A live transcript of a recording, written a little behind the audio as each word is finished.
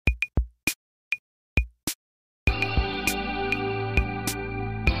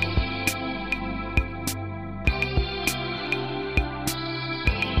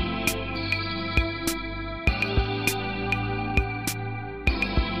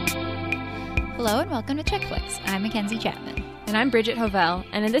Hello and welcome to Chick Flicks. I'm Mackenzie Chapman. And I'm Bridget Hovell,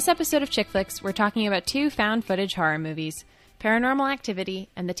 and in this episode of Chick Flicks, we're talking about two found footage horror movies, Paranormal Activity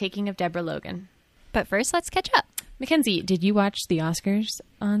and The Taking of Deborah Logan. But first, let's catch up. Mackenzie, did you watch the Oscars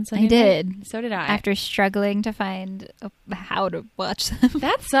on Sunday I did. night? So did I. After struggling to find how to watch them.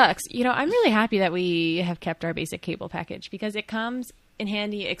 That sucks. You know, I'm really happy that we have kept our basic cable package because it comes in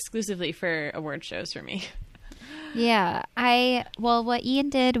handy exclusively for award shows for me. Yeah. What Ian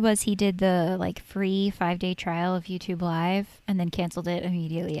did was he did the free 5-day trial of YouTube Live and then canceled it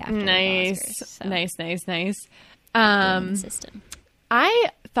immediately after Nice. the Oscars. So, Nice. game system. I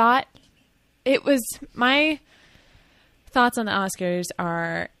thought it was my thoughts on the Oscars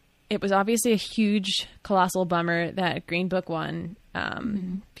are it was obviously a huge, colossal bummer that Green Book won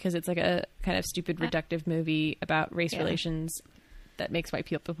because it's like a kind of stupid, reductive movie about race relations that makes white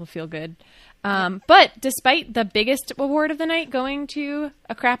people feel good. But despite the biggest award of the night going to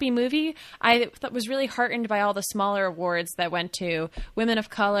a crappy movie, I was really heartened by all the smaller awards that went to women of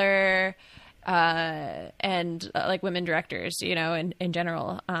color and women directors, you know, in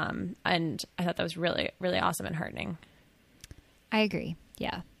general. And I thought that was really, really awesome and heartening. I agree.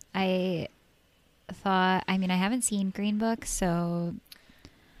 Yeah. I haven't seen Green Book, so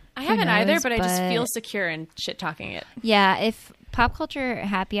I haven't either, knows, but I just feel secure in shit talking it. yeah, if Pop Culture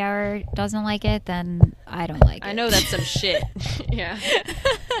Happy Hour doesn't like it, then I don't like it. I know that's some shit. Yeah.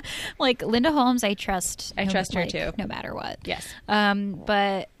 Like Linda Holmes, I trust. I trust her too. No matter what. Yes.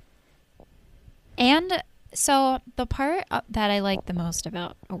 So the part that I like the most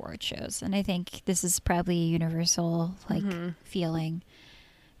about award shows, and I think this is probably a universal feeling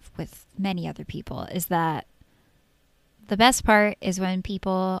with many other people, is that the best part is when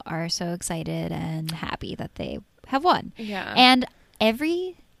people are so excited and happy that they have won. Yeah. And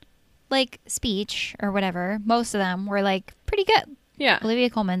every speech or whatever, most of them were pretty good. Yeah. Olivia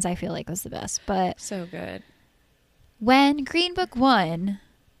Colman's I feel like was the best, but So good. when Green Book won,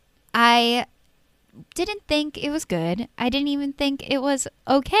 I didn't think it was good. I didn't even think it was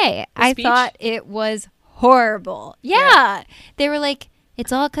okay. I speech? thought it was horrible. Yeah. They were like,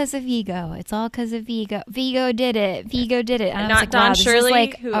 it's all because of Vigo. It's all because of Vigo. Vigo did it. Vigo did it. And I was Not like, Don wow,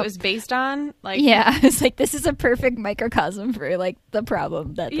 Shirley, who it was based on. Yeah. It's like, this is a perfect microcosm for the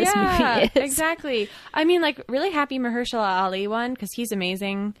problem that this movie is. Exactly. I mean, really happy Mahershala Ali won because he's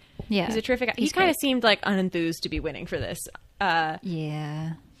amazing. Yeah. He's a terrific. He kind of seemed unenthused to be winning for this.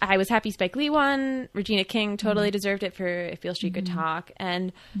 Yeah. I was happy Spike Lee won. Regina King totally deserved it for If Beale Street Could Talk.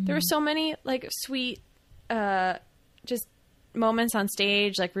 And there were so many sweet just moments on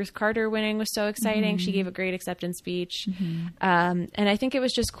stage. Like Ruth Carter winning was so exciting. She gave a great acceptance speech. And I think it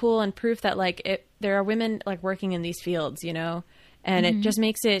was just cool and proof that there are women working in these fields, you know, and it just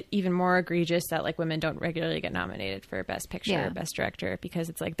makes it even more egregious that women don't regularly get nominated for Best Picture or Best Director because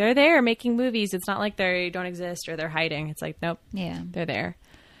it's they're there making movies. It's not like they don't exist or they're hiding. It's nope. Yeah. They're there.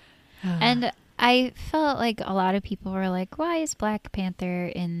 And I felt like a lot of people were like, why is Black Panther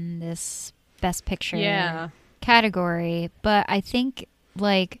in this Best Picture category? But I think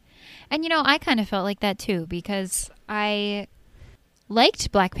and I kind of felt like that too because I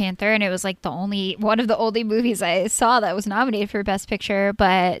liked Black Panther and it was one of the only movies I saw that was nominated for Best Picture.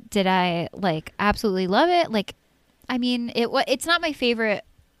 But did I absolutely love it? I mean, it's not my favorite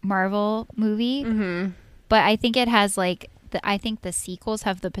Marvel movie, but I think it has I think the sequels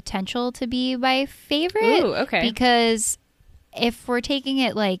have the potential to be my favorite. Ooh, okay. Because if we're taking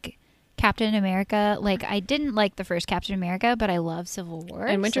it Captain America, I didn't like the first Captain America, but I love Civil War.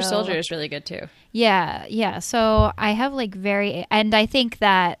 And Winter Soldier is really good too. Yeah. So I have and I think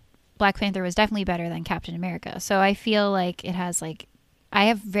that Black Panther was definitely better than Captain America. So I feel like it has I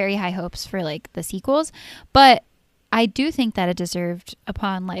have very high hopes for the sequels, but I do think that it deserved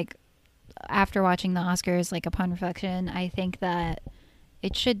upon after watching the Oscars, upon reflection, I think that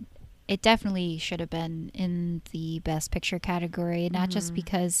it definitely should have been in the Best Picture category, not just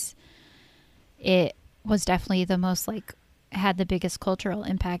because it was definitely the most had the biggest cultural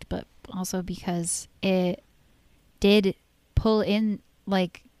impact, but also because it did pull in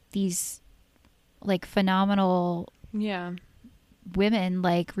these phenomenal women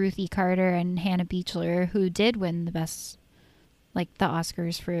like Ruthie Carter and Hannah Beachler, who did win the best the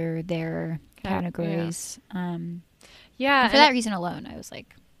Oscars for their categories. And for that reason alone, I was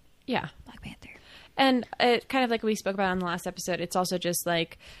Black Panther. And it kind of we spoke about on the last episode, it's also just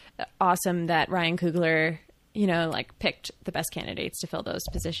awesome that Ryan Coogler, picked the best candidates to fill those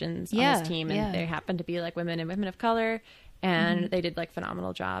positions on his team. And they happened to be women and women of color. And they did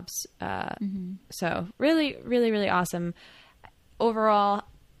phenomenal jobs. So really, really, really awesome. Overall,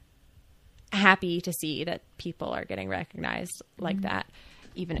 happy to see that people are getting recognized like that.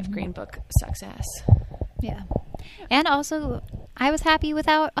 even if Green Book sucks ass. Yeah. And also, I was happy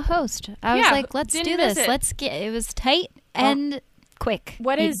without a host. I was like, let's do this. It was tight and quick.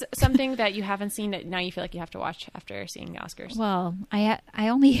 What is something that you haven't seen that now you feel like you have to watch after seeing the Oscars? Well, I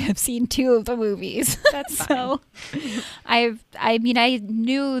only have seen 2 of the movies. That's fine. So I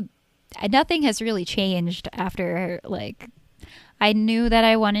knew nothing has really changed after, like, I knew that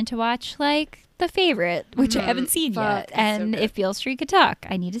I wanted to watch, like, The Favorite, which I haven't seen yet. And If Beale Street Could Talk,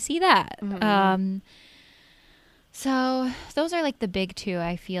 I need to see that. So those are like the big 2,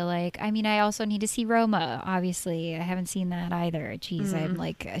 I feel like. I mean, I also need to see Roma, obviously. I haven't seen that either. Jeez, I'm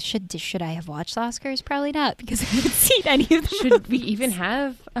like, should I have watched the Oscars? Probably not, because I haven't seen any of them. Should we even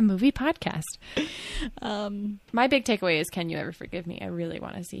have a movie podcast? My big takeaway is Can You Ever Forgive Me? I really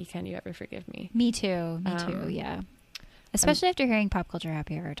want to see Can You Ever Forgive Me? Me too, yeah. Especially after hearing Pop Culture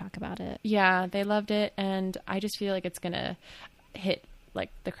Happy Hour talk about it. Yeah, they loved it, and I just feel like it's going to hit like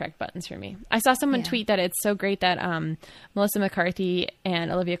the correct buttons for me. I saw someone tweet that it's so great that Melissa McCarthy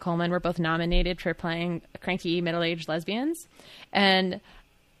and Olivia Colman were both nominated for playing cranky middle-aged lesbians, and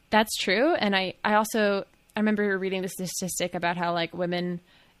that's true. And I remember reading the statistic about how like women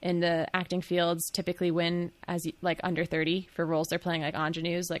in the acting fields typically win as like under 30 for roles they're playing, like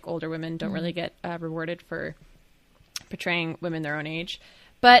ingenues. Like older women don't really get rewarded for portraying women their own age.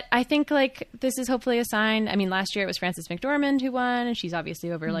 But I think, like, this is hopefully a sign. I mean, last year it was Frances McDormand who won, and she's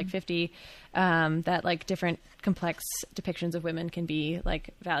obviously over, like, 50, that, like, different complex depictions of women can be,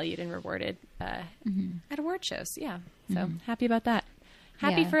 like, valued and rewarded at award shows. Yeah. So, happy about that.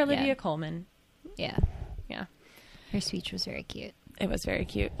 Happy for Olivia Colman. Yeah. Yeah. Her speech was very cute. It was very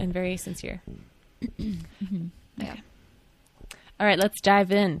cute and very sincere. Yeah. All right, let's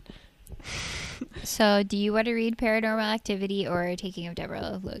dive in. So, do you want to read Paranormal Activity or Taking of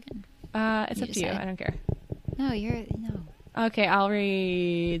Deborah Logan? It's up to you. I don't care. No. Okay, I'll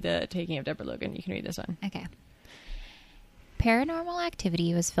read the Taking of Deborah Logan. You can read this one. Okay. Paranormal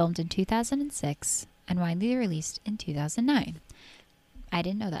Activity was filmed in 2006 and widely released in 2009. I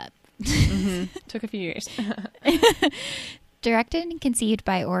didn't know that. Took a few years. Directed and conceived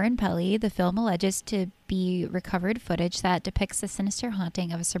by Oren Peli, the film alleges to be recovered footage that depicts the sinister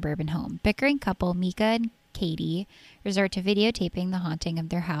haunting of a suburban home. Bickering couple Mika and Katie resort to videotaping the haunting of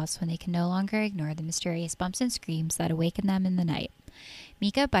their house when they can no longer ignore the mysterious bumps and screams that awaken them in the night.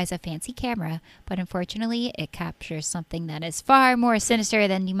 Mika buys a fancy camera, but unfortunately it captures something that is far more sinister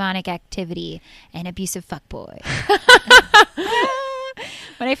than demonic activity, an abusive fuckboy.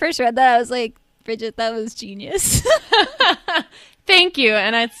 When I first read that, I was like, Bridget, that was genius. Thank you.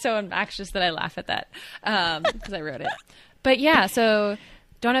 And it's so obnoxious that I laugh at that because I wrote it. But yeah, so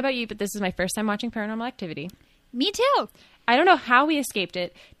don't know about you, but this is my first time watching Paranormal Activity. Me too. I don't know how we escaped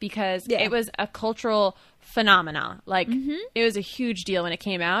it because it was a cultural phenomenon. Like, it was a huge deal when it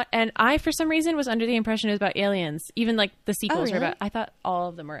came out. And I, for some reason, was under the impression it was about aliens. Even like the sequels were about, I thought all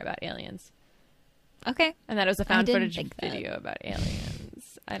of them were about aliens. Okay. And that it was a found footage video about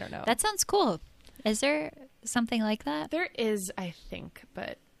aliens. I don't know. That sounds cool. Is there something like that? There is, I think,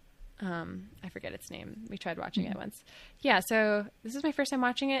 but I forget its name. We tried watching it once. Yeah, so this is my first time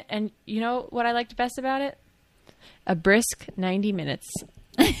watching it, and you know what I liked best about it? A brisk 90 minutes.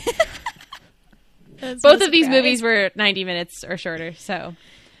 Both of these movies were 90 minutes or shorter, so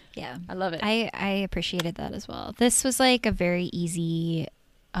yeah, I love it. I appreciated that as well. This was like a very easy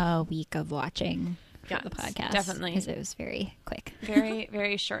week of watching the podcast. Definitely. Because it was very quick. Very,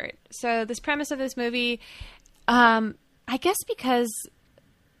 very short. So this premise of this movie, I guess because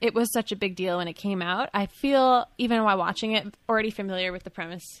it was such a big deal when it came out, I feel, even while watching it, already familiar with the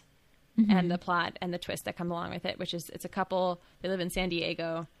premise and the plot and the twist that come along with it, which is it's a couple, they live in San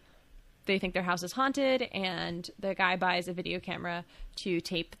Diego. They think their house is haunted, and the guy buys a video camera to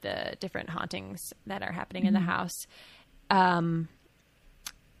tape the different hauntings that are happening in the house.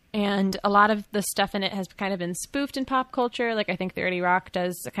 And a lot of the stuff in it has kind of been spoofed in pop culture. Like, I think 30 Rock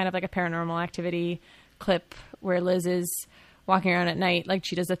does kind of like a Paranormal Activity clip where Liz is walking around at night. Like,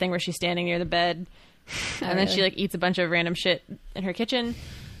 she does the thing where she's standing near the bed and then she like eats a bunch of random shit in her kitchen.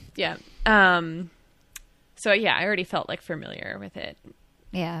 Yeah. So yeah, I already felt like familiar with it.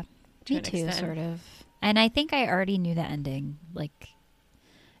 Yeah, me too, sort of. And I think I already knew the ending. Like,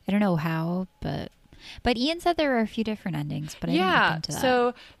 I don't know how, but Ian said there were a few different endings, but I didn't look into that.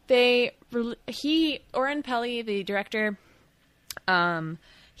 So Oren Peli, the director,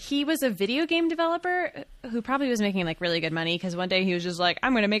 he was a video game developer who probably was making like really good money, because one day he was just like,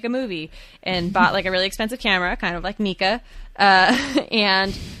 I'm going to make a movie, and bought like a really expensive camera, kind of like Mika,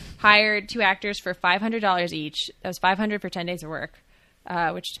 and hired 2 actors for $500 each. That was $500 for 10 days of work,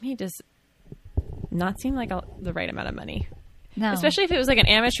 which to me does not seem like the right amount of money. No. Especially if it was like an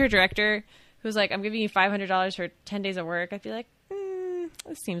amateur director who was like, I'm giving you $500 for 10 days of work. I'd be like,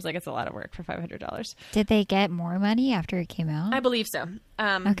 this seems like it's a lot of work for $500. Did they get more money after it came out? I believe so.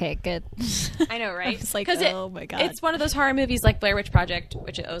 Okay, good. I know, right? I was like, Because oh my God. it's one of those horror movies like Blair Witch Project,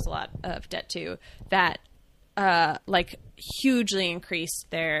 which it owes a lot of debt to, that like hugely increased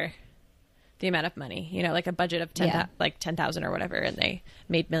the amount of money, you know, like a budget of 10,000 or whatever, and they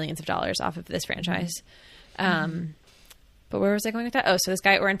made millions of dollars off of this franchise. But where was I going with that? Oh, so this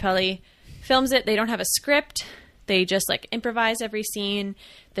guy Oren Peli films it. They don't have a script. They just like improvise every scene.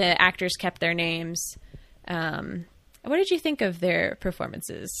 The actors kept their names. What did you think of their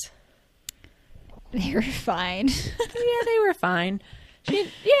performances? They were fine. Yeah, they were fine. They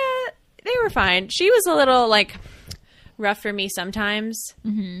were fine. She was a little like rough for me sometimes.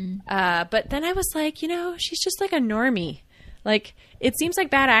 But then I was like, you know, she's just like a normie. Like, it seems like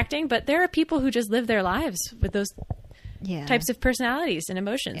bad acting, but there are people who just live their lives with those types of personalities and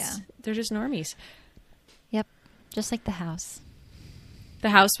emotions. Yeah. They're just normies. Yep. Just like the house. The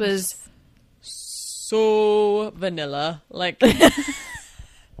house was so vanilla. Like, and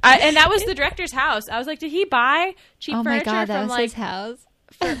that was the director's house. I was like, did he buy cheap Oh my furniture God, that from was like his house.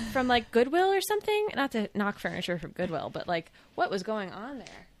 from like Goodwill or something? Not to knock furniture from Goodwill, but like, what was going on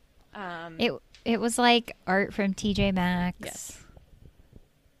there? It was like art from TJ Maxx. Yes.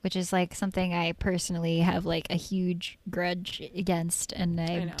 Which is like something I personally have like a huge grudge against, and I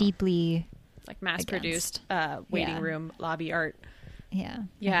I'm know. deeply Like mass-produced against. waiting room lobby art. I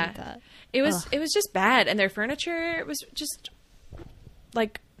Yeah. hate that. It was Ugh. it was just bad, and their furniture was just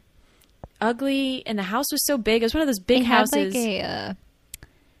like ugly, and the house was so big. It was one of those big houses.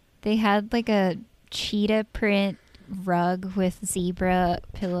 They had like a cheetah print rug with zebra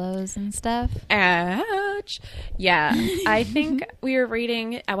pillows and stuff. Ouch. Yeah. I think we were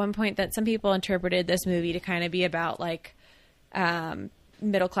reading at one point that some people interpreted this movie to kind of be about like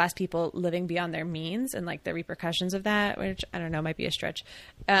middle class people living beyond their means and like the repercussions of that, which I don't know, might be a stretch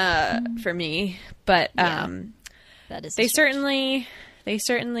for me. But That is they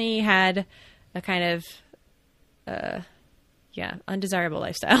certainly had a kind of undesirable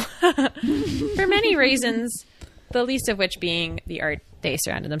lifestyle for many reasons, the least of which being the art they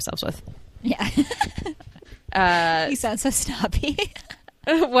surrounded themselves with. You sound so snobby.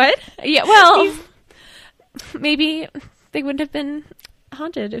 What? Yeah, well, maybe they wouldn't have been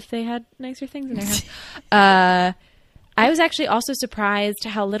haunted if they had nicer things in their house. I was actually also surprised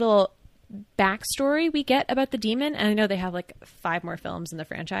how little backstory we get about the demon. And I know they have like 5 more films in the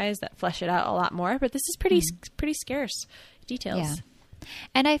franchise that flesh it out a lot more, but this is pretty scarce details. Yeah.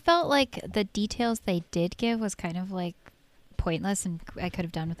 And I felt like the details they did give was kind of like pointless, and I could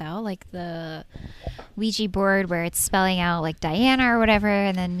have done without, like the Ouija board where it's spelling out like Diana or whatever,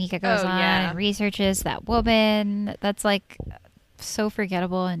 and then Mika goes on and researches that woman. That's like so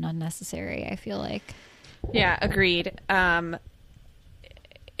forgettable and unnecessary, I feel like. Yeah, agreed.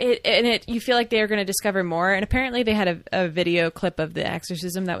 You feel like they are going to discover more, and apparently they had a video clip of the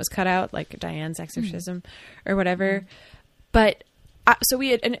exorcism that was cut out, like Diane's exorcism or whatever. But so we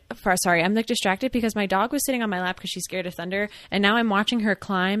had, sorry, I'm like distracted because my dog was sitting on my lap because she's scared of thunder, and now I'm watching her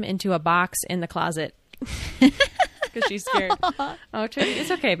climb into a box in the closet because she's scared. Oh, Trinity,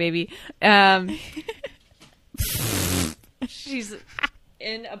 it's okay, baby. She's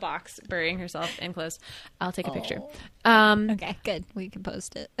in a box, burying herself in clothes. I'll take a picture. Okay, good. We can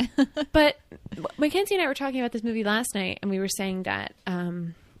post it. But Mackenzie and I were talking about this movie last night, and we were saying that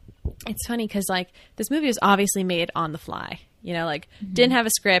it's funny because like this movie was obviously made on the fly. You know, like didn't have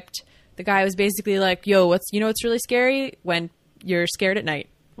a script. The guy was basically like, "Yo, what's really scary when you're scared at night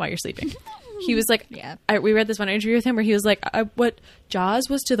while you're sleeping." He was like, we read this one interview with him where he was like, "What Jaws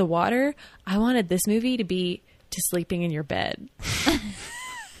was to the water, I wanted this movie to be to sleeping in your bed."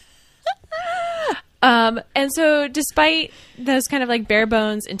 And so despite those kind of like bare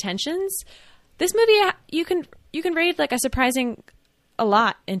bones intentions, this movie, you can read like a surprising a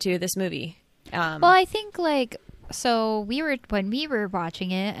lot into this movie. Well, I think like, so when we were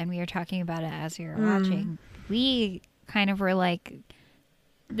watching it and we were talking about it as we were watching, we kind of were like,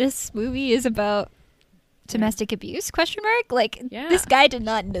 this movie is about domestic abuse ? Like this guy did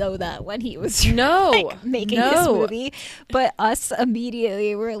not know that when he was making this movie, but us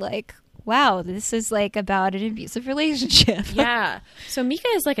immediately were like, wow, this is like about an abusive relationship. Yeah. So Mika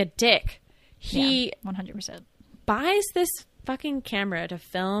is like a dick. He 100% buys this fucking camera to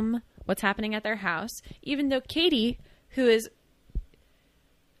film what's happening at their house, even though Katie, who is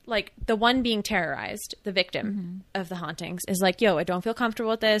like the one being terrorized, the victim of the hauntings, is like, yo, I don't feel comfortable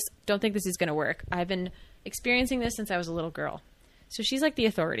with this. Don't think this is going to work. I've been experiencing this since I was a little girl. So she's like the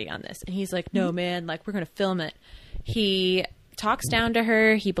authority on this. And he's like, no, man, like we're going to film it. He talks down to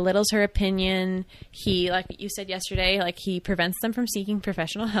her. He belittles her opinion. He, like you said yesterday, like he prevents them from seeking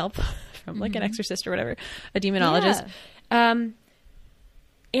professional help from like an exorcist or whatever, a demonologist. Yeah.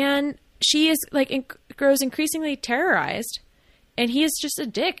 And she is like grows increasingly terrorized, and he is just a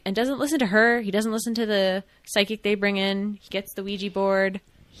dick and doesn't listen to her. He doesn't listen to the psychic they bring in. He gets the Ouija board.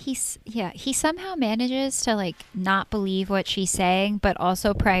 He somehow manages to like not believe what she's saying, but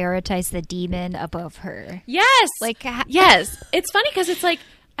also prioritize the demon above her. Yes. Like, yes. It's funny because it's like,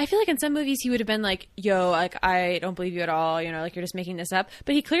 I feel like in some movies he would have been like, yo, like, I don't believe you at all. You know, like, you're just making this up.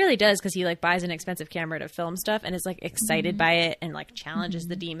 But he clearly does, because he like buys an expensive camera to film stuff and is like excited by it and like challenges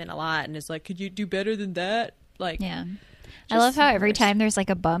the demon a lot and is like, could you do better than that? Like, yeah. I love how every time there's like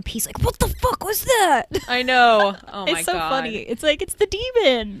a bump, he's like, what the fuck was that? I know. Oh my God. It's so funny. It's like, it's the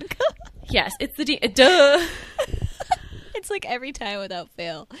demon. Yes, it's the demon. Duh. It's like every time without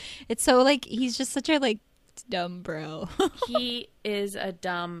fail. It's so like, he's just such a like dumb bro. He is a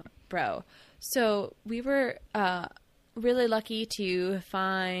dumb bro. So we were really lucky to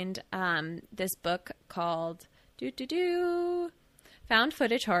find this book called Found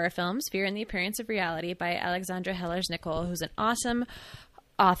Footage Horror Films, Fear and the Appearance of Reality by Alexandra Hellers-Nicol, who's an awesome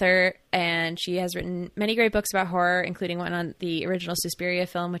author, and she has written many great books about horror, including one on the original Suspiria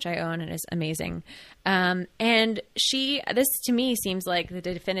film, which I own and is amazing. And this to me seems like the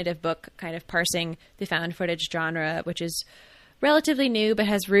definitive book kind of parsing the found footage genre, which is relatively new but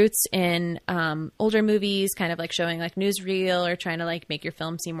has roots in older movies, kind of like showing like newsreel or trying to like make your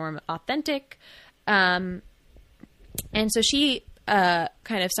film seem more authentic. And so she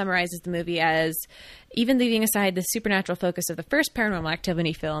kind of summarizes the movie as, even leaving aside the supernatural focus of the first Paranormal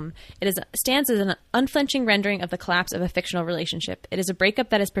Activity film, stands as an unflinching rendering of the collapse of a fictional relationship. It is a breakup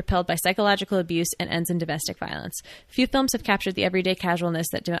that is propelled by psychological abuse and ends in domestic violence. Few films have captured the everyday casualness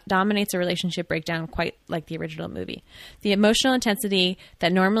that dominates a relationship breakdown quite like the original movie. The emotional intensity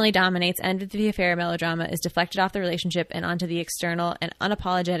that normally dominates end of the affair melodrama is deflected off the relationship and onto the external and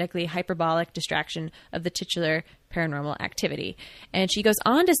unapologetically hyperbolic distraction of the titular Paranormal Activity. And she goes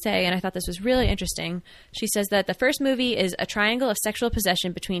on to say, and I thought this was really interesting, she says that the first movie is a triangle of sexual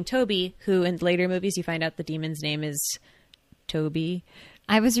possession between Toby, who in later movies you find out the demon's name is Toby.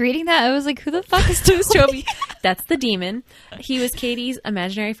 I was reading that. I was like, who the fuck is Toby? That's the demon. He was Katie's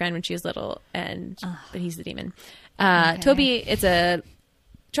imaginary friend when she was little, but he's the demon. Okay. Toby, it's a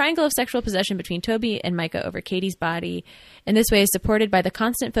triangle of sexual possession between Toby and Micah over Katie's body. In this way is supported by the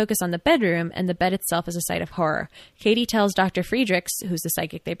constant focus on the bedroom, and the bed itself is a site of horror. Katie tells Dr. Friedrichs, who's the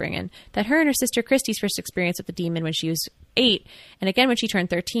psychic they bring in, that her and her sister Christy's first experience with the demon when she was 8, and again when she turned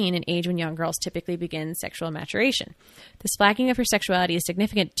 13, an age when young girls typically begin sexual maturation. This flagging of her sexuality is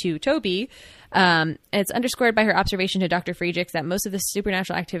significant to Toby. It's underscored by her observation to Dr. Friedrichs that most of the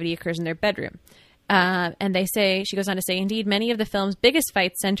supernatural activity occurs in their bedroom. And she goes on to say, indeed, many of the film's biggest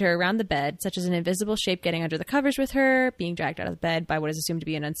fights center around the bed, such as an invisible shape getting under the covers with her, being dragged out of the bed by what is assumed to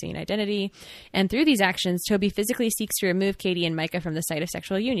be an unseen identity. And through these actions, Toby physically seeks to remove Katie and Micah from the site of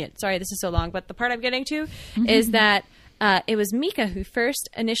sexual union. Sorry, this is so long, but the part I'm getting to is that it was Micah who first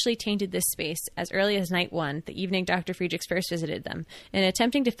initially tainted this space as early as night 1, the evening Dr. Friedrichs first visited them. In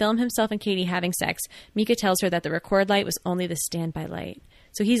attempting to film himself and Katie having sex, Micah tells her that the record light was only the standby light.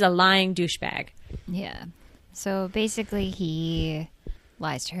 So he's a lying douchebag. Yeah. So basically he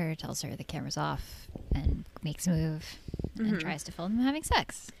lies to her, tells her the camera's off, and makes a move and tries to film them having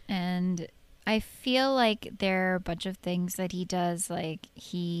sex. And I feel like there are a bunch of things that he does. Like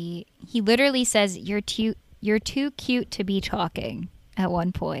he literally says, you're too cute to be talking at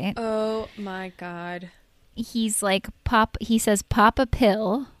one point. Oh my God. He's like, he says, pop a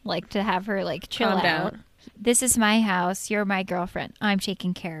pill, like to have her like chill Calm out. down. This is my house. You're my girlfriend. I'm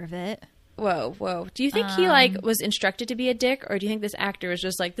taking care of it. Whoa. Do you think he like was instructed to be a dick, or do you think this actor was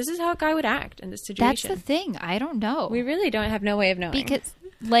just like, this is how a guy would act in this situation? That's the thing. I don't know. We really don't have no way of knowing. Because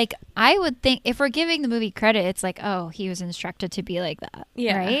like I would think if we're giving the movie credit, it's like, oh, he was instructed to be like that.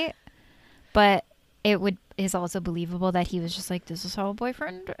 Yeah. Right? But is also believable that he was just like, this is how a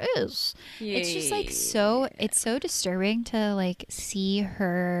boyfriend is. Yeah. It's just like it's so disturbing to like see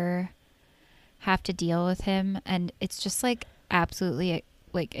her have to deal with him, and it's just like absolutely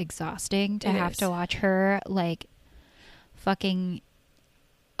like exhausting to have to watch her like fucking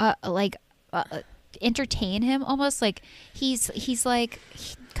entertain him almost. Like he's like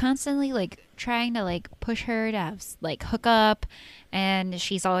constantly like trying to like push her to have like hook up, and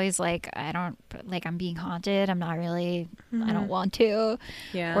she's always like, I'm being haunted, I'm not really, I don't want to.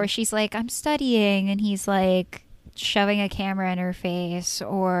 Yeah. Or she's like, I'm studying, and he's like shoving a camera in her face.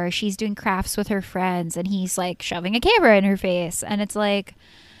 Or she's doing crafts with her friends and he's like shoving a camera in her face, and it's like,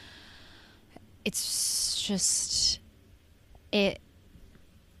 it's just it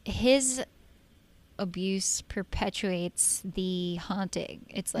his abuse perpetuates the haunting.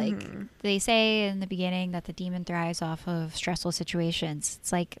 It's like they say in the beginning that the demon thrives off of stressful situations.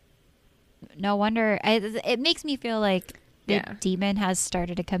 It's like no wonder it makes me feel like the demon has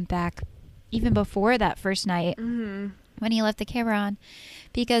started to come back even before that first night when he left the camera on,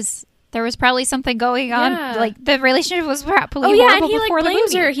 because there was probably something going on. Like the relationship was probably horrible and he before like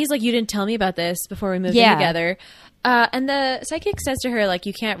blames the movie. her. He's like, you didn't tell me about this before we moved in together. And the psychic says to her, like,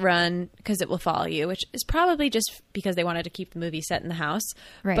 you can't run because it will follow you, which is probably just because they wanted to keep the movie set in the house.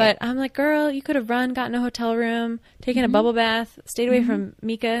 Right. But I'm like, girl, you could have run, gotten a hotel room, taken a bubble bath, stayed away from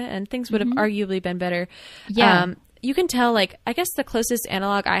Mika, and things would have arguably been better. Yeah. You can tell, like, I guess the closest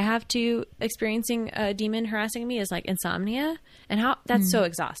analog I have to experiencing a demon harassing me is like insomnia, and how that's so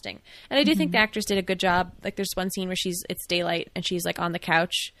exhausting. And I do think the actress did a good job. Like, there's one scene where it's daylight and she's like on the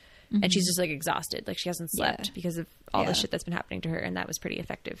couch and she's just like exhausted. Like, she hasn't slept because of all the shit that's been happening to her. And that was pretty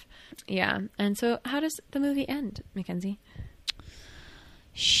effective. Yeah. And so how does the movie end, Mackenzie?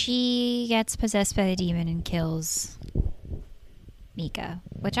 She gets possessed by the demon and kills Mika,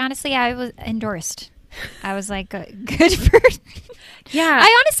 which honestly I was endorsed. I was like, good for Yeah.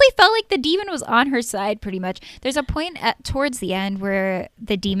 I honestly felt like the demon was on her side pretty much. There's a point towards the end where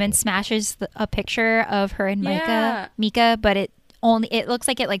the demon smashes a picture of her and Mika, but it looks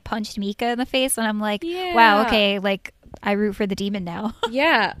like it like punched Mika in the face, and I'm like, wow, okay, like I root for the demon now.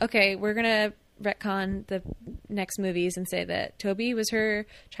 Yeah, okay, we're gonna retcon the next movies and say that Toby was her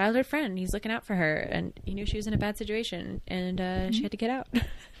childhood friend. He's looking out for her, and he knew she was in a bad situation, and she had to get out.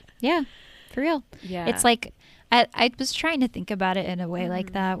 Yeah, for real. Yeah, it's like I was trying to think about it in a way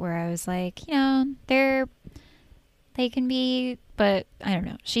like that, where I was like, you know, they can be, but I don't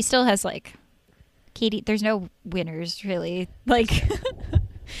know. She still has like Katie. There's no winners really. Like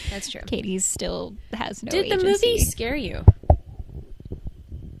that's true. Katie still has no. Did the movie scare you?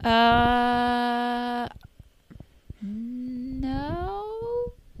 No.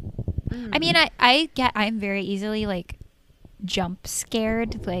 I mean, I'm very easily like jump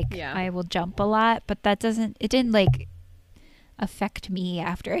scared. Like I will jump a lot, but it didn't like affect me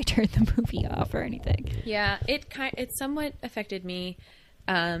after I turned the movie off or anything. Yeah, it somewhat affected me.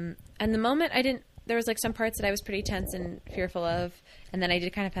 And the moment there was like some parts that I was pretty tense and fearful of, and then I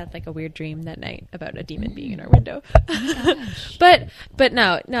did kind of have like a weird dream that night about a demon being in our window. Oh but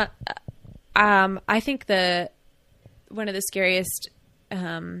no, not. I think one of the scariest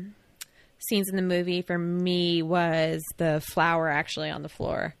scenes in the movie for me was the flower actually on the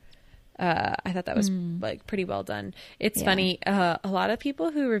floor. I thought that was like pretty well done. It's funny. A lot of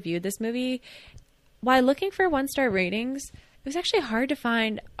people who reviewed this movie, while looking for 1-star ratings, it was actually hard to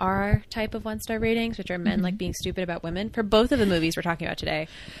find our type of 1-star ratings, which are men like being stupid about women, for both of the movies we're talking about today.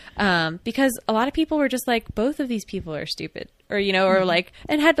 Because a lot of people were just like, both of these people are stupid, or, you know, or like,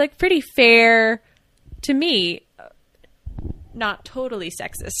 and had like pretty fair, to me, not totally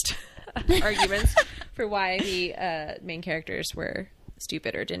sexist arguments for why the main characters were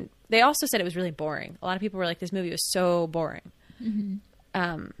stupid or didn't. They also said it was really boring. A lot of people were like, this movie was so boring.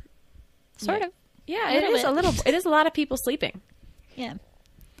 Sort of. Yeah, it is a little. It is a lot of people sleeping. Yeah.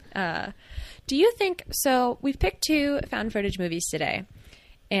 Do you think so? We've picked 2 found footage movies today,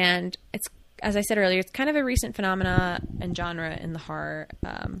 and it's, as I said earlier, it's kind of a recent phenomena and genre in the horror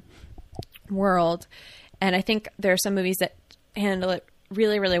world. And I think there are some movies that handle it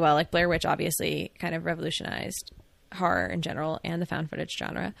really, really well. Like Blair Witch, obviously, kind of revolutionized horror in general and the found footage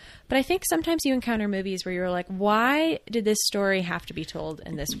genre. But I think sometimes you encounter movies where you're like, why did this story have to be told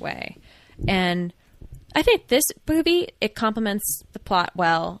in this way? And I think this movie, it complements the plot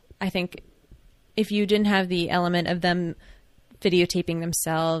well. I think if you didn't have the element of them videotaping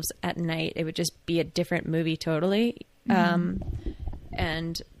themselves at night, it would just be a different movie totally.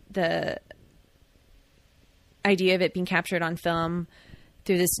 And the idea of it being captured on film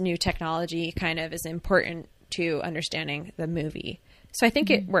through this new technology kind of is important to understanding the movie. So I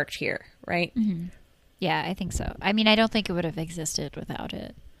think it worked here, right? Yeah, I think so. I mean, I don't think it would have existed without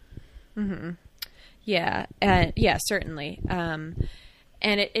it. Yeah, certainly. And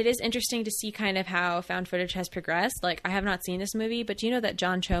it is interesting to see kind of how found footage has progressed. Like, I have not seen this movie, but do you know that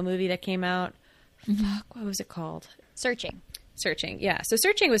John Cho movie that came out? Fuck, what was it called? Searching. Yeah. So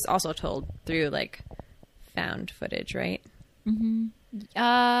Searching was also told through like found footage, right?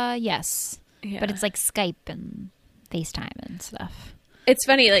 Yes. Yeah. But it's like Skype and FaceTime and stuff. It's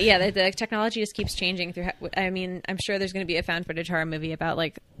funny, like, the technology just keeps changing through. I mean, I'm sure there's going to be a found footage horror movie about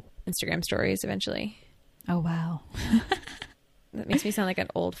like Instagram stories eventually. Oh wow. That makes me sound like an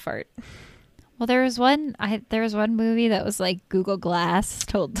old fart. Well, there was one movie that was like Google Glass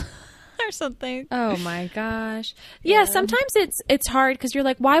told or something. Oh my gosh. Yeah, sometimes it's hard because you're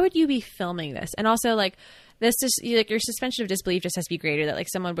like, why would you be filming this? And also like this is like your suspension of disbelief just has to be greater that like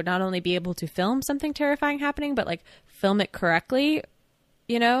someone would not only be able to film something terrifying happening, but like film it correctly,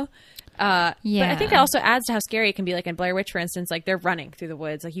 you know? But I think it also adds to how scary it can be. Like in Blair Witch, for instance, like they're running through the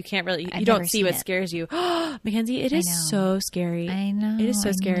woods. Like you can't really, you don't see what scares you. Mackenzie, it is so scary. I know. It is so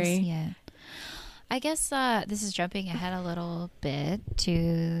I scary. Need to see it. I guess this is jumping ahead a little bit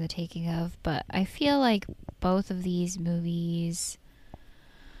to The Taking of, but I feel like both of these movies,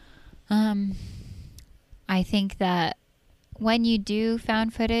 I think that when you do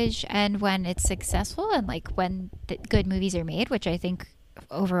found footage and when it's successful and like when good movies are made, which I think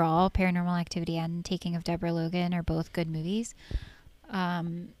overall Paranormal Activity and Taking of Deborah Logan are both good movies, I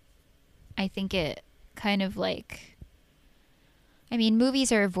think it kind of like, I mean,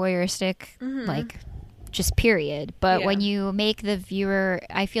 movies are voyeuristic, like just period. But when you make the viewer,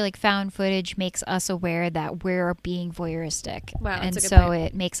 I feel like found footage makes us aware that we're being voyeuristic. Wow, and so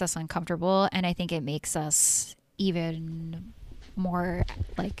it makes us uncomfortable. And I think it makes us even more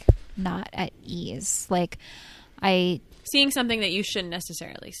like not at ease. Like seeing something that you shouldn't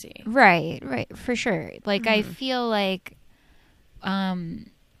necessarily see. Right, for sure. Like I feel like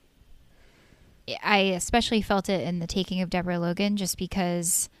I especially felt it in The Taking of Deborah Logan just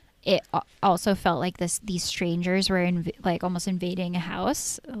because it also felt like these strangers were like almost invading a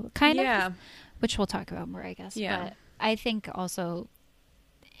house kind of, which we'll talk about more, I guess. But I think also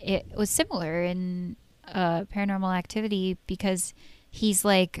it was similar in Paranormal Activity because he's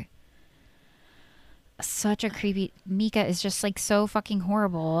like such a creepy, Micah is just like so fucking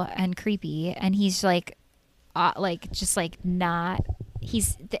horrible and creepy, and he's like just like not,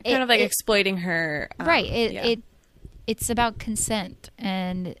 he's kind of like exploiting her, right. It's about consent,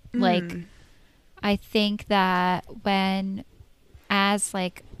 and like I think that when as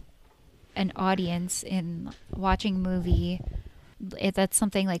like an audience in watching a movie, that's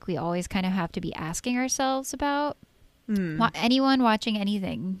something like we always kind of have to be asking ourselves about. Anyone watching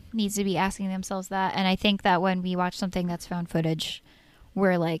anything needs to be asking themselves that, and I think that when we watch something that's found footage,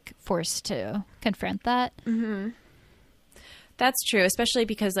 we're like forced to confront that. That's true, especially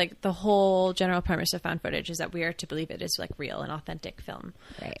because like the whole general premise of found footage is that we are to believe it is like real and authentic film,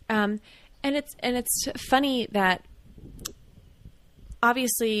 right? And it's funny that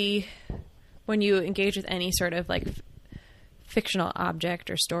obviously when you engage with any sort of like fictional object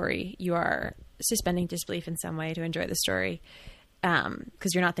or story, you are suspending disbelief in some way to enjoy the story,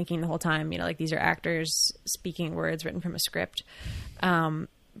 because you're not thinking the whole time, you know, like these are actors speaking words written from a script.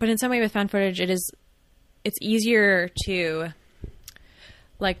 But in some way with found footage, it's easier to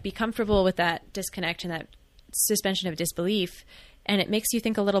like be comfortable with that disconnect and that suspension of disbelief, and it makes you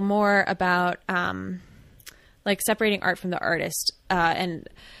think a little more about like separating art from the artist. And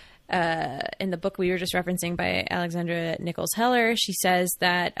in the book we were just referencing by Alexandra Nichols Heller, she says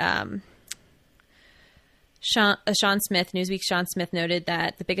that Sean Smith, Newsweek's Sean Smith, noted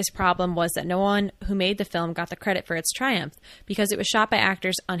that the biggest problem was that no one who made the film got the credit for its triumph because it was shot by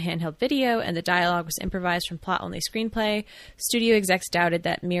actors on handheld video and the dialogue was improvised from plot-only screenplay. Studio execs doubted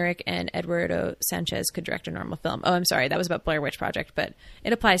that Myrick and Eduardo Sanchez could direct a normal film. Oh, I'm sorry, that was about Blair Witch Project, but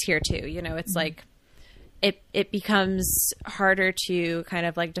it applies here too. You know, it's like it becomes harder to kind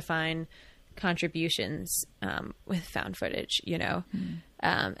of like define contributions with found footage, you know.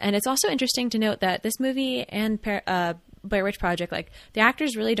 And it's also interesting to note that this movie and Blair Witch Project, like the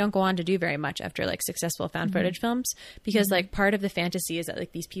actors really don't go on to do very much after like successful found footage films, because like part of the fantasy is that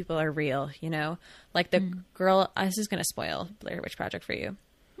like these people are real, you know, like the girl, this is going to spoil Blair Witch Project for you.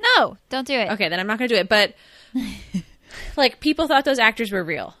 No, don't do it. Okay, then I'm not going to do it. But like people thought those actors were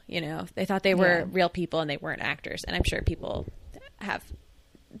real, you know, they thought they were real people and they weren't actors. And I'm sure people have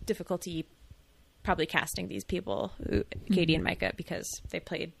difficulty probably casting these people, Katie and Micah, because they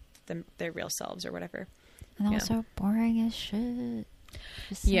played their real selves or whatever. And also boring as shit.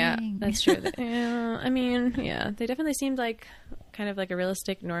 Yeah, that's true. I mean, they definitely seemed like kind of like a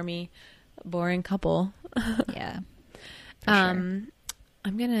realistic, normie, boring couple. Yeah. Sure. I'm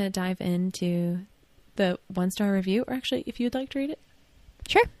gonna dive into the 1-star review, or actually, if you'd like to read it.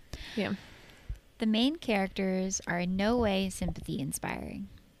 Sure. Yeah. The main characters are in no way sympathy inspiring.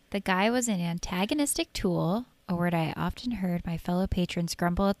 The guy was an antagonistic tool, a word I often heard my fellow patrons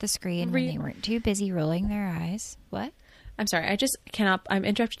grumble at the screen when they weren't too busy rolling their eyes. What? I'm sorry. I just cannot. I'm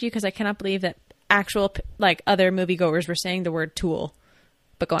interrupted you because I cannot believe that actual like other moviegoers were saying the word tool.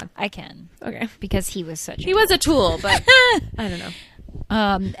 But go on. I can. Okay. Because he was such a He was a tool, but I don't know.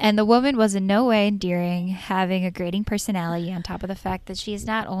 And the woman was in no way endearing, having a grating personality on top of the fact that she is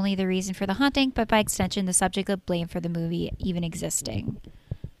not only the reason for the haunting, but by extension the subject of blame for the movie even existing.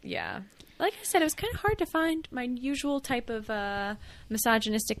 Yeah. like I said, it was kind of hard to find my usual type of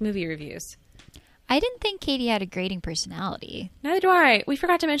misogynistic movie reviews. I didn't think Katie had a grating personality. Neither do I. We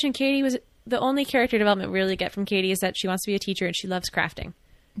forgot to mention Katie was the only character development we really get from Katie is that she wants to be a teacher and she loves crafting.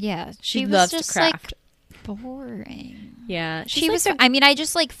 Yeah, She was loves to just craft. like boring. Yeah, She was. I mean, I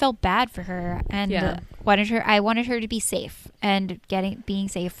just like felt bad for her and Yeah. I wanted her to be safe, and being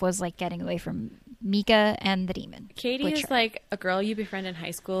safe was like getting away from Mika and the demon. Katie is Witcher. like a girl you befriend in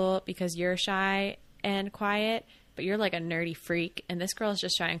high school because you're shy and quiet, but you're like a nerdy freak. And this girl is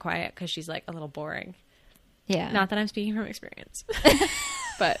just shy and quiet because she's like a little boring. Yeah. Not that I'm speaking from experience,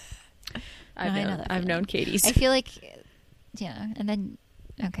 but I've known Katie's. I feel like, yeah, and then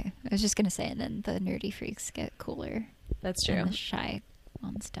okay, I was just gonna say, and then the nerdy freaks get cooler. That's true. And the shy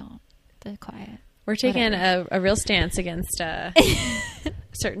ones don't. The quiet. We're taking Whatever. a real stance against a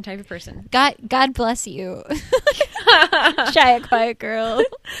certain type of person. God bless you, shy and quiet girl.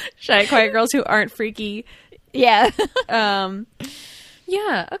 Shy, quiet girls who aren't freaky. Yeah.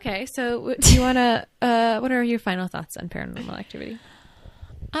 Yeah. Okay. So, do you want to? What are your final thoughts on Paranormal Activity?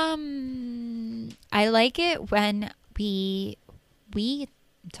 I like it when we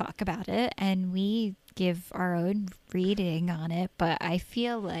talk about it and we give our own reading on it, but I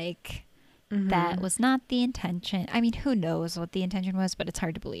feel like that was not the intention. I mean, who knows what the intention was, but it's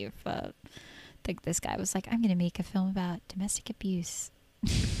hard to believe. Like this guy was like, I'm going to make a film about domestic abuse,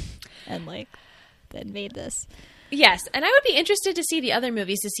 and like then made this. Yes, and I would be interested to see the other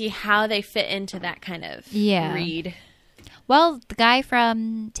movies to see how they fit into that kind of read. Well, the guy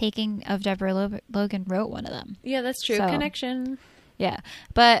from Taking of Deborah Logan wrote one of them. Yeah, that's true. So- Connection. Yeah.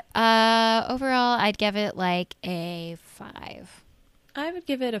 But overall, I'd give it like a 5. I would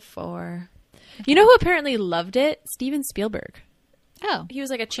give it a 4. You know who apparently loved it? Steven Spielberg. Oh, He was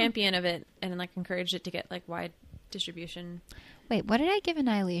like a champion of it and like encouraged it to get like wide distribution. wait, what did I give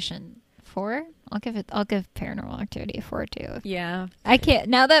Annihilation? 4? I'll give Paranormal Activity a 4 too. Yeah. I can't,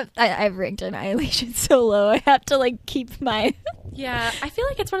 now that I've ranked Annihilation so low, I have to like keep my... Yeah, I feel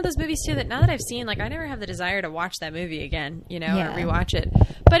like it's one of those movies too that now that I've seen, like I never have the desire to watch that movie again, you know, Yeah. or rewatch it.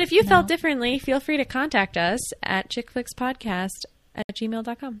 But if you felt No. differently, feel free to contact us at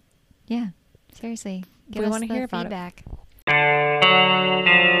chickflixpodcast@gmail.com. Yeah, seriously. Give We us wanna the hear about it. feedback.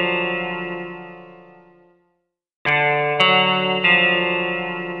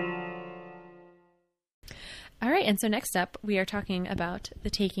 All right, and so next up, we are talking about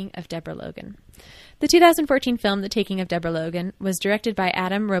The Taking of Deborah Logan. The 2014 film The Taking of Deborah Logan was directed by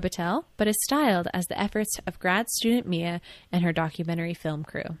Adam Robitel, but is styled as the efforts of grad student Mia and her documentary film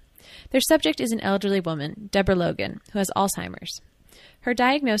crew. Their subject is an elderly woman, Deborah Logan, who has Alzheimer's. Her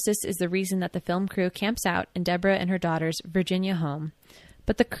diagnosis is the reason that the film crew camps out in Deborah and her daughter's Virginia home.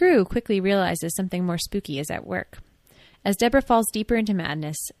 But the crew quickly realizes something more spooky is at work. As Deborah falls deeper into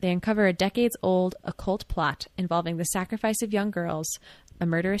madness, they uncover a decades-old occult plot involving the sacrifice of young girls, a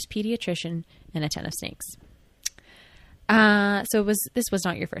murderous pediatrician, and a ton of snakes. This was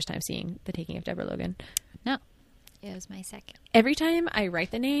not your first time seeing The Taking of Deborah Logan. No, it was my second. Every time I write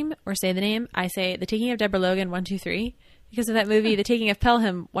the name or say the name, I say The Taking of Deborah Logan 1, 2, 3 because of that movie, The Taking of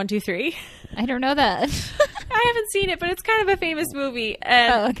Pelham 1, 2, 3. I don't know that. I haven't seen it, but it's kind of a famous movie.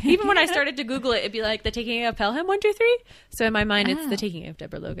 And okay. even when I started to Google it, it'd be like The Taking of Pelham 1, 2, 3. So in my mind, it's The Taking of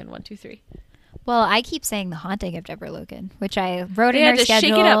Deborah Logan 1, 2, 3. Well, I keep saying The Haunting of Deborah Logan, which I wrote in Yeah, our just shake it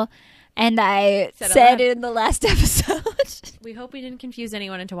schedule, up. and I Said it said loud. it in the last episode. We hope we didn't confuse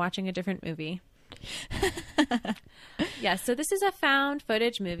anyone into watching a different movie. Yeah, so this is a found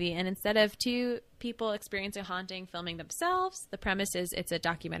footage movie, and instead of two people experiencing a haunting filming themselves, the premise is it's a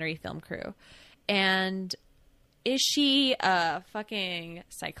documentary film crew. And is she a fucking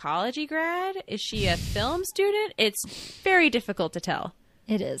psychology grad? Is she a film student? It's very difficult to tell.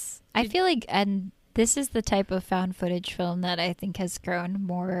 It is. I feel like, and this is the type of found footage film that I think has grown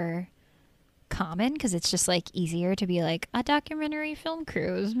more common because it's just like easier to be like a documentary film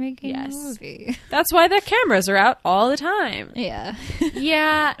crew is making Yes. a movie. That's why the cameras are out all the time. Yeah.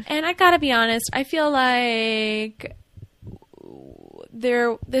 Yeah, and I gotta be honest, I feel like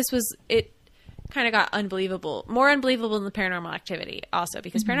it kind of got more unbelievable than the Paranormal Activity also,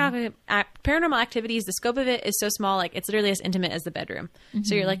 because Paranormal Activities, the scope of it is so small, like it's literally as intimate as the bedroom.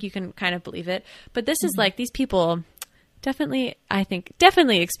 So you're like, you can kind of believe it. But this is like, these people definitely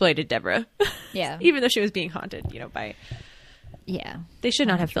exploited Deborah. Yeah. Even though she was being haunted, by... Yeah. They should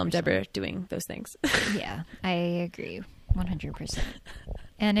not have filmed Deborah doing those things. Yeah. I agree 100%.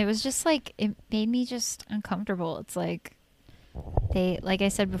 And it was just like, it made me just uncomfortable. It's like, like I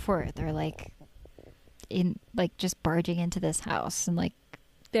said before, they're like, just barging into this house and like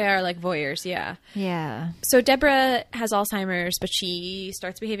They are like voyeurs, yeah. Yeah. So Deborah has Alzheimer's, but she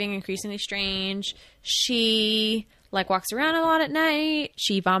starts behaving increasingly strange. She like walks around a lot at night.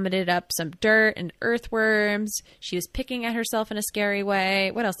 She vomited up some dirt and earthworms. She was picking at herself in a scary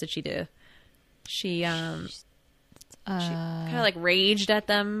way. What else did she do? She kind of like raged at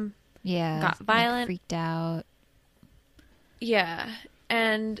them. Yeah. Got violent. Like freaked out. Yeah.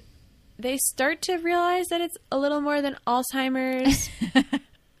 And they start to realize that it's a little more than Alzheimer's.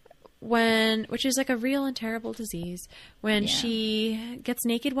 Which is like a real and terrible disease, when she gets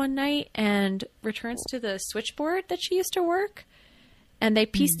naked one night and returns to the switchboard that she used to work, and they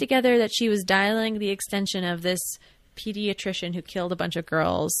piece together that she was dialing the extension of this pediatrician who killed a bunch of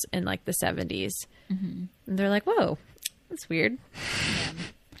girls in like the 70s. And they're like, whoa, that's weird.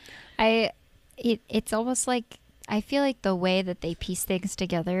 It's almost like, I feel like the way that they piece things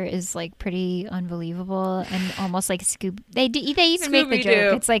together is like pretty unbelievable and almost like They even make the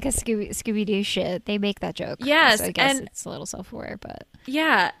joke. It's like a Scooby Doo shit. They make that joke. Yes, so I guess it's a little self-aware, but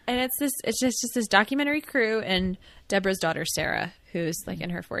yeah, and it's just this documentary crew and Deborah's daughter Sarah, who's like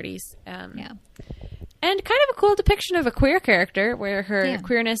in her 40s. Yeah. And kind of a cool depiction of a queer character where her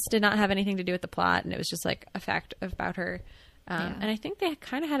queerness did not have anything to do with the plot, and it was just like a fact about her. And I think they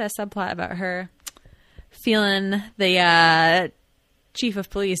kind of had a subplot about her feeling the chief of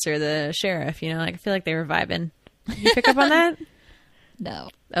police or the sheriff, you know, like I feel like they were vibing. You pick up on that? No.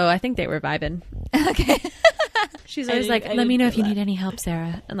 Oh, I think they were vibing. Okay. She's always like, let me know if you need any help,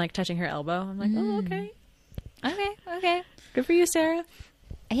 Sarah. And like touching her elbow. I'm like, oh, okay. Okay. Good for you, Sarah.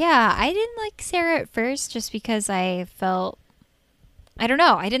 Yeah, I didn't like Sarah at first just because I felt, I don't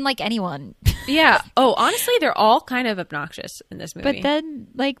know, I didn't like anyone. Yeah. Oh, honestly, they're all kind of obnoxious in this movie. But then,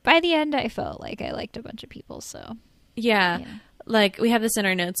 like, by the end, I felt like I liked a bunch of people, so. Yeah. Like, we have this in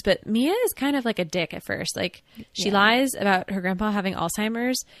our notes, but Mia is kind of like a dick at first. Like, she lies about her grandpa having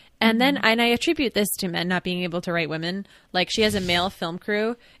Alzheimer's. And then, and I attribute this to men not being able to write women. Like, she has a male film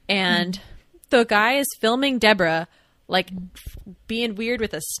crew, and the guy is filming Deborah, like, being weird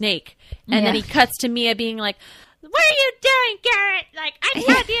with a snake. And then he cuts to Mia being like, what are you doing, Garrett? Like, I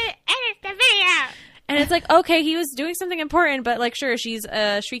told you to edit the video. And it's like, okay, he was doing something important, but like, sure, she's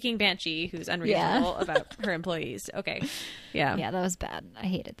a shrieking banshee who's unreasonable about her employees. Okay. Yeah. Yeah, that was bad. I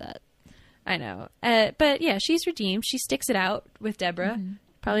hated that. I know. But yeah, she's redeemed. She sticks it out with Deborah,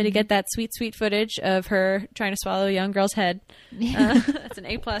 probably to get that sweet, sweet footage of her trying to swallow a young girl's head. That's an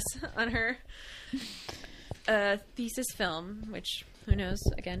A+ on her thesis film, which who knows,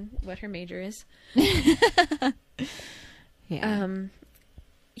 again, what her major is.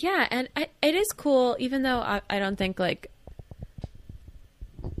 Yeah, and it is cool, even though I don't think, like,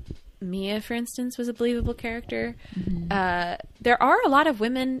 Mia, for instance, was a believable character. There are a lot of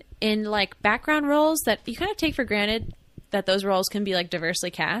women in, like, background roles that you kind of take for granted that those roles can be, like, diversely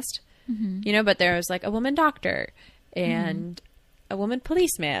cast. You know, but there was, like, a woman doctor and a woman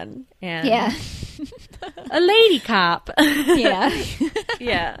policeman and a lady cop. Yeah.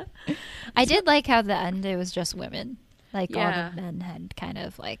 I did like how the end, it was just women. Like, all the men had kind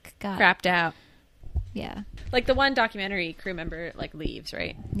of, like, got crapped out. Yeah. Like, the one documentary crew member, like, leaves,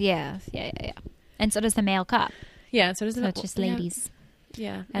 right? Yeah. And so does the male cop. Yeah, so does so the... it's just ladies.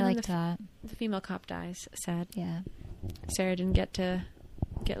 Yeah. I liked that. The female cop dies. Sad. Yeah. Sarah didn't get to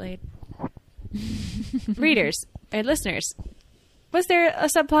get laid. Readers and listeners, was there a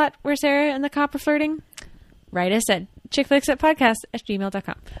subplot where Sarah and the cop were flirting? Write us at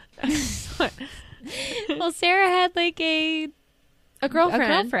chickflix@podcast@gmail.com. Well, Sarah had like a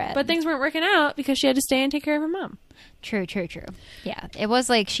girlfriend, but things weren't working out because she had to stay and take care of her mom. True. Yeah, it was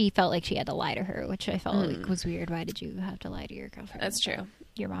like she felt like she had to lie to her, which I felt like was weird. Why did you have to lie to your girlfriend? That's true.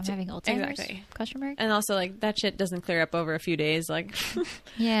 Your mom having Alzheimer's? Exactly. Question mark. And also, like, that shit doesn't clear up over a few days. Like,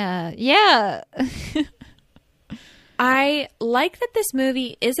 yeah. I like that this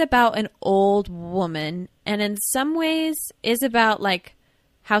movie is about an old woman, and in some ways is about, like,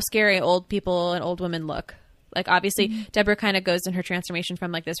 how scary old people and old women look. Like, obviously, Deborah kind of goes in her transformation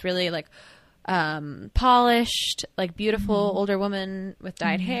from, like, this really, like, polished, like, beautiful older woman with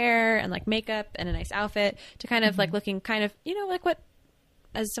dyed hair and, like, makeup and a nice outfit to kind of, like, looking kind of, you know, like what,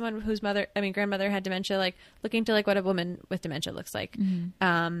 as someone whose grandmother had dementia, like, looking to, like, what a woman with dementia looks like.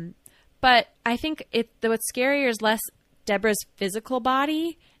 But I think what's scarier is less Deborah's physical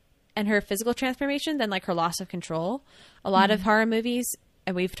body and her physical transformation than, like, her loss of control. A lot of horror movies,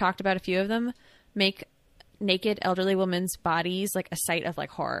 and we've talked about a few of them, make naked elderly women's bodies like a sight of, like,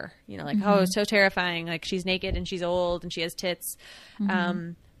 horror. You know, like, oh, it's so terrifying. Like, she's naked and she's old and she has tits.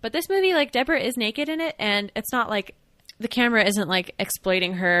 But this movie, like, Deborah is naked in it, and it's not like the camera isn't like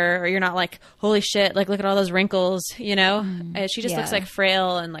exploiting her, or you're not like, holy shit, like look at all those wrinkles, you know? She just looks like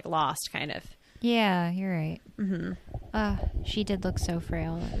frail and like lost, kind of. Yeah, you're right. She did look so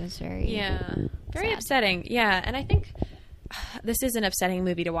frail. It was very very sad. upsetting. Yeah, and I think this is an upsetting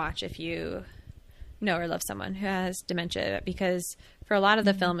movie to watch if you know or love someone who has dementia, because for a lot of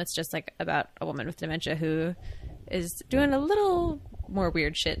the film, it's just like about a woman with dementia who is doing a little more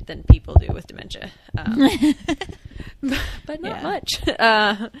weird shit than people do with dementia. But not much.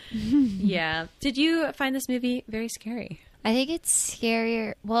 Yeah. Did you find this movie very scary? I think it's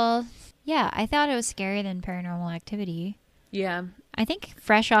scarier. Well, yeah, I thought it was scarier than Paranormal Activity. Yeah. I think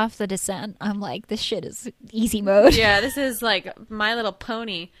fresh off The Descent, I'm like, this shit is easy mode. Yeah, this is like My Little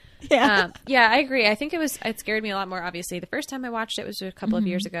Pony. Yeah. Yeah, I agree. I think it scared me a lot more, obviously. The first time I watched it was a couple of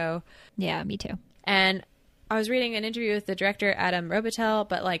years ago. Yeah, me too. And I was reading an interview with the director, Adam Robitel,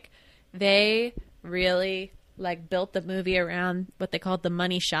 but like they really like built the movie around what they called the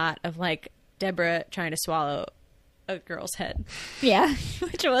money shot of like Deborah trying to swallow a girl's head. Yeah,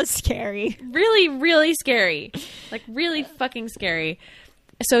 which was scary. Really, really scary. Like really fucking scary.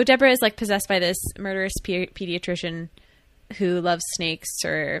 So Deborah is like possessed by this murderous pediatrician who loves snakes,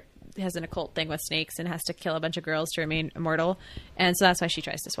 or has an occult thing with snakes, and has to kill a bunch of girls to remain immortal. And so that's why she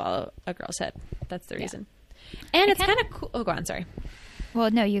tries to swallow a girl's head. That's the reason. And it's kind of cool. Oh, go on. Sorry.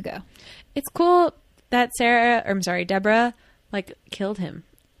 Well, no, you go. It's cool that Deborah, like killed him.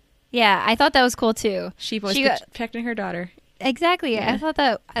 Yeah, I thought that was cool too. She was protecting her daughter. Exactly. Yeah. I thought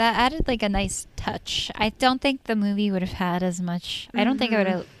that added like a nice touch. I don't think the movie would have had as much. I don't think I would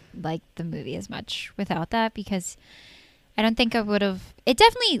have liked the movie as much without that, because I don't think I would have. It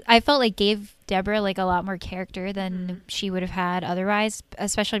definitely, I felt like, gave Deborah like a lot more character than she would have had otherwise,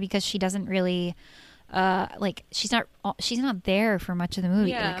 especially because she doesn't really like she's not there for much of the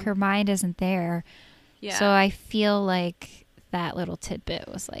movie. Yeah. Like her mind isn't there. Yeah. So I feel like that little tidbit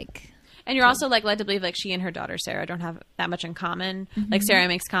was like. And you're also like led to believe like she and her daughter Sarah don't have that much in common. Like Sarah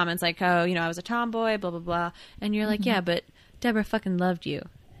makes comments like, "Oh, you know, I was a tomboy, blah blah blah," and you're like, "Yeah, but Deborah fucking loved you.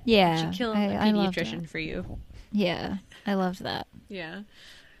 Yeah, She killed a pediatrician for you." Yeah, I loved that. Yeah,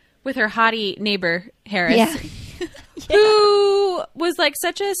 with her hottie neighbor Harris. Yeah. Who was like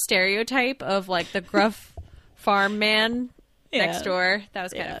such a stereotype of like the gruff farm man next door. That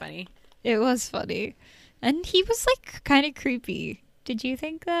was kind of funny. It was funny. And he was like kind of creepy. Did you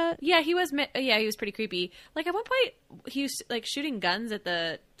think that? Yeah, he was. Yeah, he was pretty creepy. Like at one point, he was like shooting guns at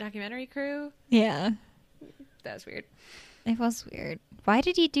the documentary crew. Yeah, that was weird. It was weird. Why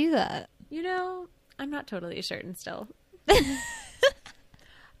did he do that? You know, I'm not totally certain still.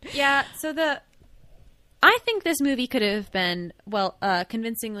 Yeah, so I think this movie could have been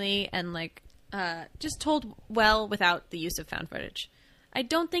convincingly and like just told well without the use of found footage. I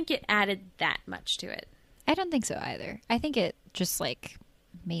don't think it added that much to it. I don't think so either. I think it just like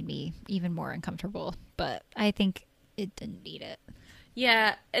made me even more uncomfortable, but I think it didn't need it.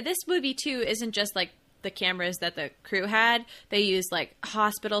 Yeah, this movie too isn't just like the cameras that the crew had. They used like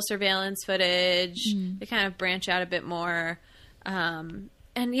hospital surveillance footage. They kind of branch out a bit more. And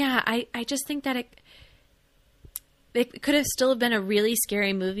yeah, I just think that it could have still been a really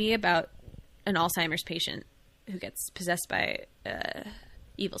scary movie about an Alzheimer's patient who gets possessed by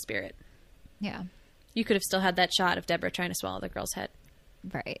evil spirit. Yeah. You could have still had that shot of Deborah trying to swallow the girl's head.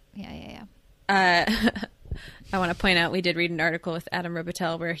 Right. Yeah. I want to point out we did read an article with Adam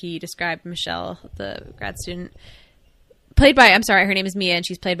Robitel where he described Michelle, the grad student, played by, I'm sorry, her name is Mia, and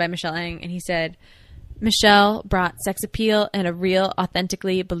she's played by Michelle Ang, and he said, Michelle brought sex appeal and a real,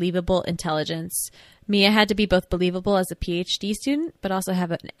 authentically believable intelligence. Mia had to be both believable as a PhD student, but also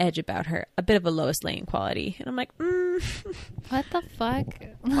have an edge about her, a bit of a Lois Lane quality. And I'm like, what the fuck?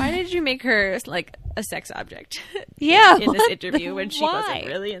 Why did you make her like a sex object? Yeah, in this interview when she wasn't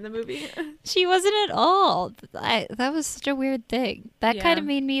really in the movie. She wasn't at all. That was such a weird thing. That kind of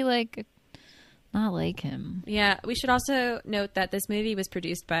made me like not like him. Yeah, we should also note that this movie was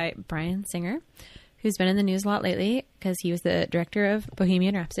produced by Bryan Singer, who's been in the news a lot lately because he was the director of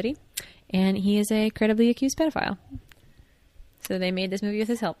Bohemian Rhapsody, and he is a credibly accused pedophile. So they made this movie with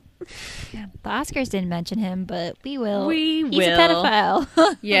his help. Yeah, the Oscars didn't mention him, but we will. He's a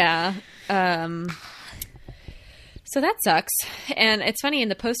pedophile. Yeah. So that sucks. And it's funny, in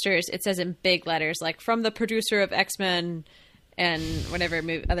the posters, it says in big letters, like, from the producer of X-Men and whatever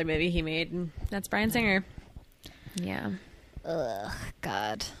other movie he made. And that's Bryan Singer. Yeah. Ugh,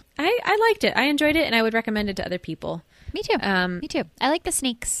 God. I liked it. I enjoyed it, and I would recommend it to other people. Me too. Me too. I like the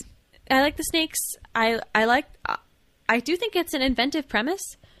snakes. I like the snakes. I do think it's an inventive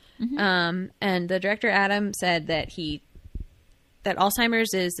premise. Mm-hmm. And the director, Adam, said that that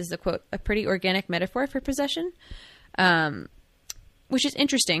Alzheimer's is a quote, a pretty organic metaphor for possession. which is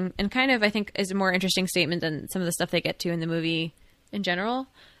interesting and kind of, I think, is a more interesting statement than some of the stuff they get to in the movie in general.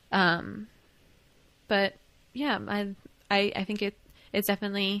 But yeah, I think it's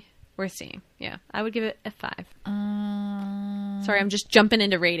definitely worth seeing. Yeah, I would give it a 5. Sorry, I'm just jumping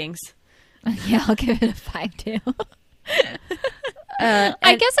into ratings. Yeah, I'll give it a 5 too.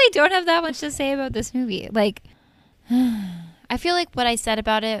 I guess I don't have that much to say about this movie. Like, I feel like what I said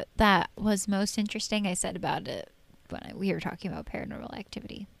about it that was most interesting, I said about it when we were talking about Paranormal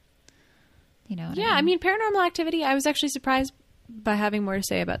Activity. You know? Yeah, I mean, Paranormal Activity, I was actually surprised by having more to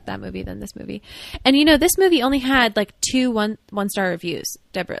say about that movie than this movie. And, you know, this movie only had like 2 one-star reviews.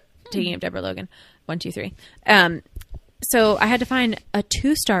 Taking of Deborah Logan, 1, 2, 3. So I had to find a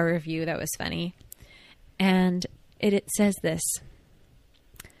 2-star review that was funny. And it says this.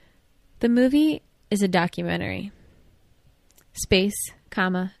 The movie is a documentary. Space,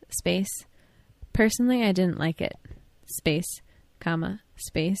 comma, space. Personally, I didn't like it. Space, comma,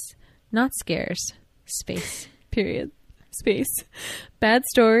 space. Not scares. Space, period. Space. Bad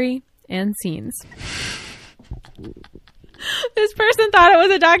story and scenes. This person thought it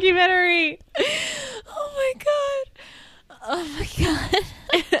was a documentary. Oh my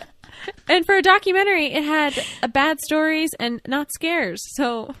god. And for a documentary, it had bad stories and not scares.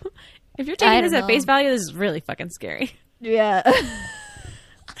 So if you're taking this at face value, this is really fucking scary. Yeah.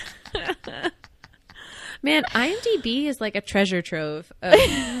 Man, IMDb is like a treasure trove of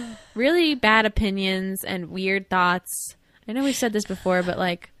really bad opinions and weird thoughts. I know we've said this before, but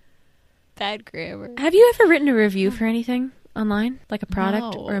like... Bad grammar. Have you ever written a review for anything online? Like a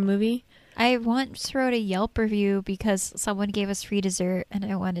product or a movie? I once wrote a Yelp review because someone gave us free dessert and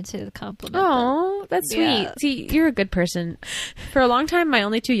I wanted to compliment them. Oh, that's sweet. Yeah. See, you're a good person. For a long time, my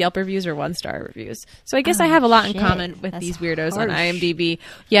only 2 Yelp reviews are 1-star reviews. So I guess I have a lot in common with these weirdos on IMDb.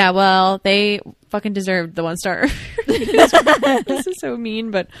 Yeah, well, they fucking deserved the 1-star reviews. This is so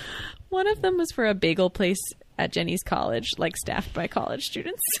mean, but one of them was for a bagel place at Jenny's college, like staffed by college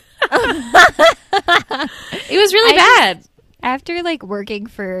students. It was really bad. After like working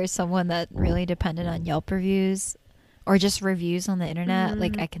for someone that really depended on Yelp reviews or just reviews on the internet,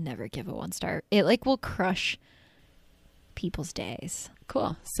 like I can never give a 1-star. It like will crush people's days.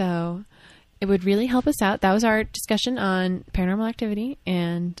 Cool. So it would really help us out. That was our discussion on Paranormal Activity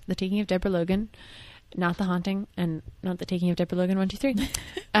and The Taking of Deborah Logan. Not The Haunting and not The Taking of Deborah Logan 1, 2, 3.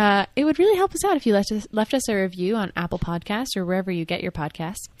 It would really help us out if you left us a review on Apple Podcasts or wherever you get your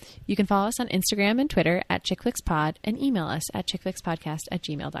podcasts. You can follow us on Instagram and Twitter at ChickFlixPod and email us at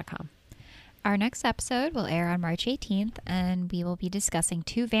chickflixpodcast@gmail.com. Our next episode will air on March 18th, and we will be discussing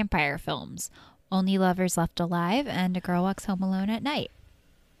 2 vampire films, Only Lovers Left Alive and A Girl Walks Home Alone at Night.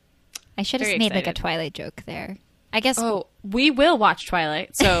 I should have made like a Twilight joke there. I guess. Oh, we will watch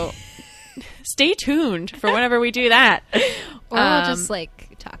Twilight, so... Stay tuned for whenever we do that. Or we'll just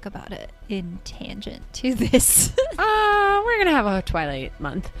like talk about it in tangent to this. We're going to have a Twilight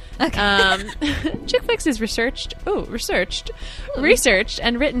month. Okay. Chick Flicks is researched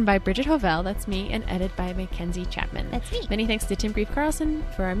and written by Bridget Hovell, that's me, and edited by Mackenzie Chapman. That's me. Many thanks to Tim Grief Carlson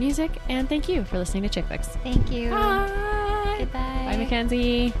for our music, and thank you for listening to Chick Flicks. Thank you. Bye. Goodbye. Bye,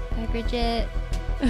 Mackenzie. Bye, Bridget.